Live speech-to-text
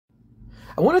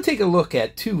I want to take a look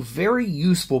at two very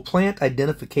useful plant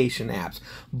identification apps.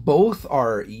 Both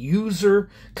are user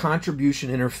contribution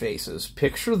interfaces.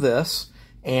 Picture This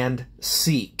and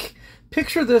Seek.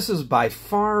 Picture This is by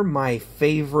far my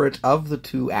favorite of the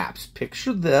two apps.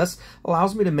 Picture This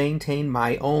allows me to maintain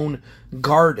my own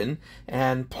garden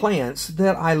and plants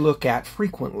that I look at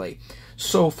frequently.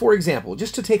 So, for example,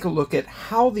 just to take a look at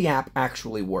how the app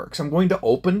actually works, I'm going to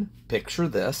open Picture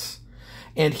This.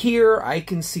 And here I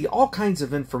can see all kinds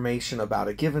of information about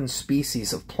a given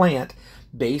species of plant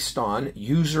based on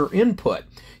user input.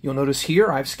 You'll notice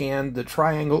here I've scanned the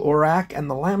triangle orac and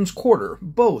the lamb's quarter,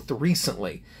 both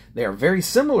recently. They are very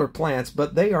similar plants,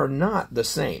 but they are not the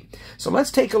same. So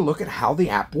let's take a look at how the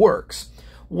app works.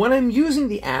 When I'm using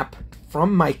the app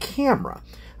from my camera,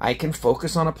 I can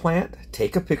focus on a plant,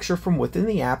 take a picture from within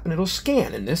the app, and it'll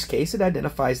scan. In this case, it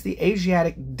identifies the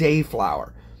Asiatic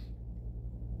dayflower.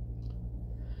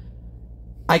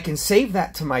 I can save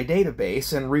that to my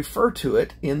database and refer to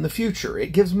it in the future.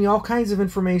 It gives me all kinds of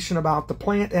information about the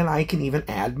plant, and I can even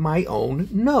add my own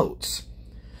notes.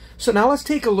 So now let's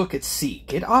take a look at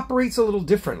Seek. It operates a little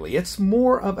differently. It's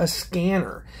more of a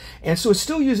scanner. And so it's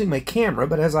still using my camera,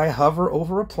 but as I hover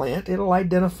over a plant, it'll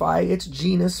identify its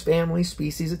genus, family,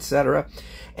 species, etc.,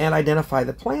 and identify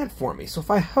the plant for me. So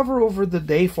if I hover over the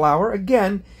dayflower,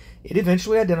 again, it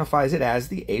eventually identifies it as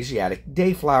the Asiatic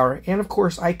dayflower, and of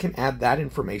course I can add that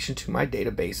information to my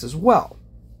database as well.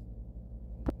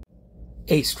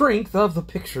 A strength of the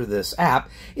Picture This app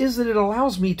is that it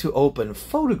allows me to open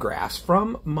photographs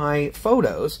from my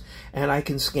photos, and I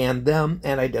can scan them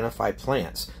and identify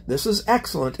plants. This is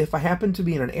excellent if I happen to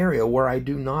be in an area where I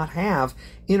do not have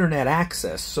internet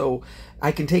access. So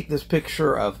I can take this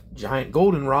picture of giant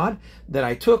goldenrod that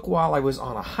I took while I was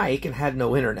on a hike and had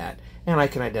no internet, and I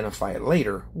can identify it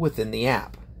later within the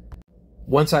app.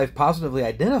 Once I've positively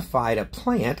identified a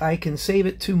plant, I can save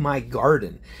it to my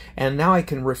garden. And now I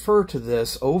can refer to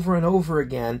this over and over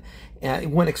again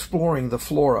when exploring the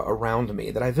flora around me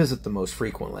that I visit the most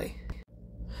frequently.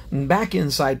 Back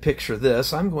inside Picture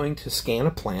This, I'm going to scan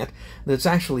a plant that's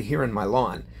actually here in my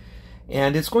lawn.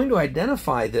 And it's going to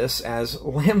identify this as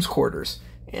lamb's quarters.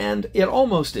 And it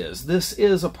almost is. This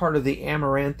is a part of the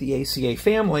Amaranthaceae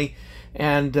family,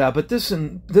 and but this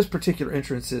particular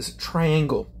instance is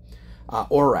triangle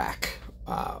orac,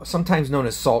 sometimes known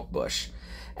as saltbush.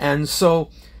 And so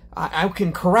I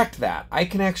can correct that. I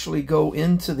can actually go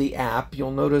into the app.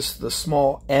 You'll notice the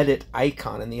small edit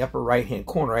icon in the upper right hand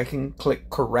corner. I can click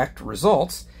correct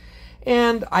results,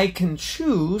 and I can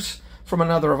choose from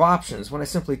another of options. When I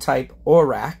simply type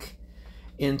orac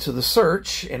into the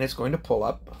search, and it's going to pull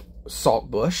up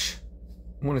saltbush.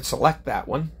 I'm going to select that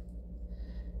one,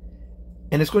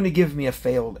 and it's going to give me a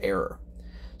failed error.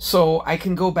 So I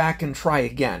can go back and try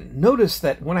again. Notice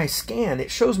that when I scan, it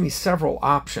shows me several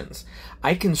options.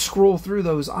 I can scroll through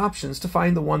those options to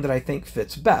find the one that I think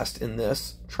fits best in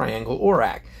this triangle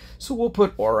orac. So we'll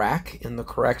put orac in the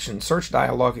correction search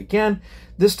dialog again.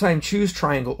 This time choose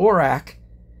triangle orac,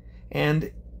 and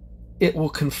it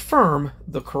will confirm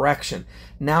the correction.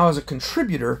 Now as a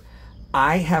contributor,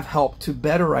 I have helped to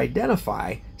better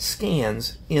identify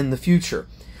scans in the future.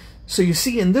 So you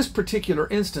see, in this particular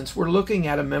instance, we're looking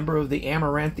at a member of the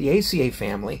Amaranthaceae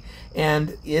family,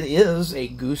 and it is a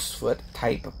goosefoot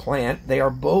type plant. They are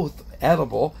both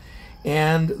edible,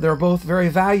 and they're both very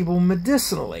valuable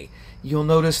medicinally. You'll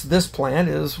notice this plant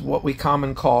is what we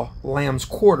commonly call lamb's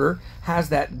quarter, has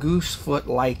that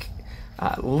goosefoot-like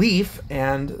leaf,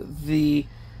 and the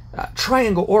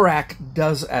triangle orac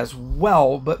does as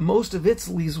well, but most of its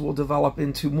leaves will develop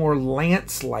into more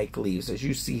lance-like leaves, as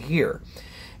you see here.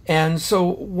 And so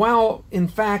while, in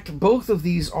fact, both of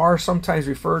these are sometimes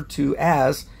referred to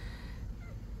as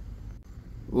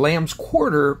lamb's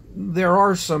quarter, there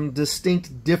are some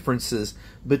distinct differences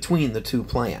between the two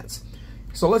plants.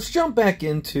 So let's jump back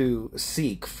into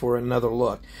Seek for another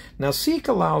look. Now, Seek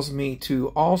allows me to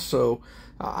also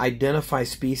identify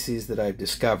species that I've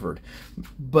discovered.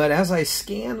 But as I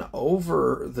scan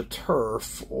over the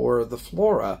turf or the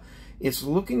flora, it's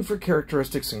looking for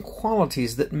characteristics and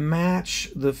qualities that match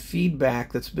the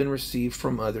feedback that's been received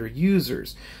from other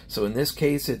users. So in this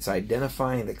case, it's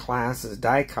identifying the class as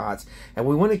dicots, and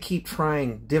we want to keep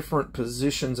trying different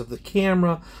positions of the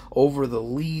camera over the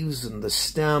leaves and the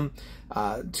stem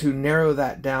to narrow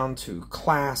that down to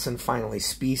class and finally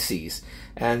species.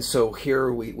 And so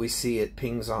here we see it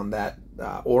pings on that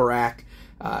orac,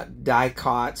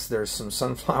 dicots. There's some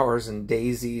sunflowers and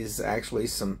daisies, actually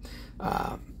some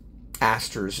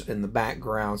asters in the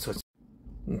background, so it's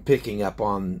picking up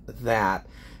on that,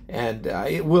 and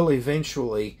it will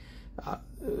eventually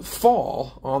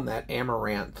fall on that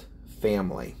amaranth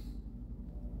family.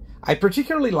 I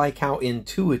particularly like how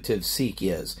intuitive Seek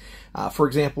is. For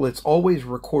example, it's always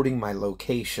recording my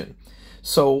location.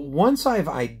 So once I've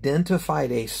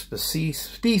identified a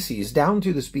species down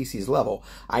to the species level,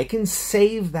 I can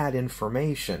save that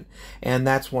information, and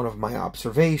that's one of my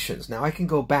observations. Now I can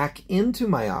go back into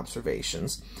my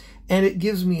observations, and it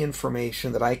gives me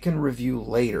information that I can review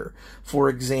later. For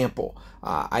example,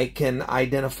 I can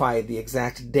identify the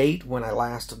exact date when I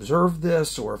last observed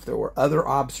this, or if there were other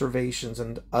observations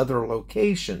and other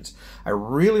locations. I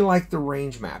really like the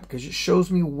range map because it shows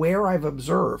me where I've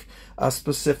observed a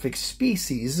specific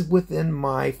species within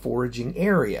my foraging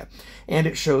area, and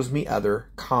it shows me other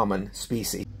common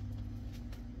species.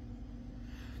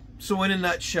 So in a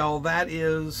nutshell, that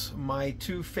is my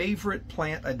two favorite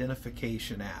plant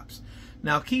identification apps.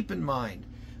 Now keep in mind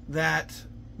that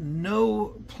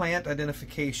no plant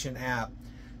identification app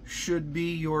should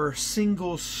be your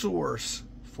single source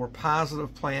for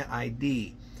positive plant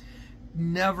ID.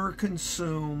 Never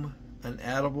consume an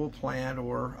edible plant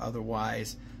or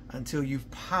otherwise until you've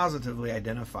positively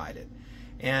identified it.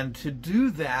 And to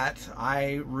do that,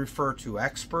 I refer to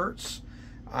experts.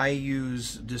 I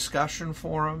use discussion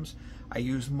forums. I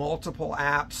use multiple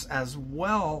apps as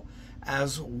well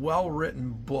as well-written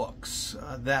books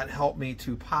that help me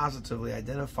to positively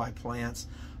identify plants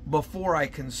before I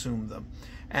consume them.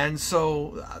 And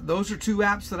so those are two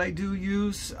apps that I do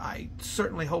use. I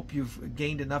certainly hope you've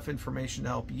gained enough information to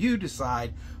help you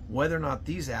decide whether or not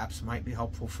these apps might be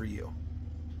helpful for you.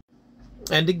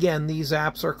 And again, these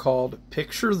apps are called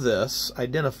Picture This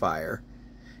Identifier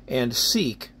and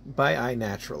Seek by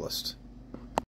iNaturalist.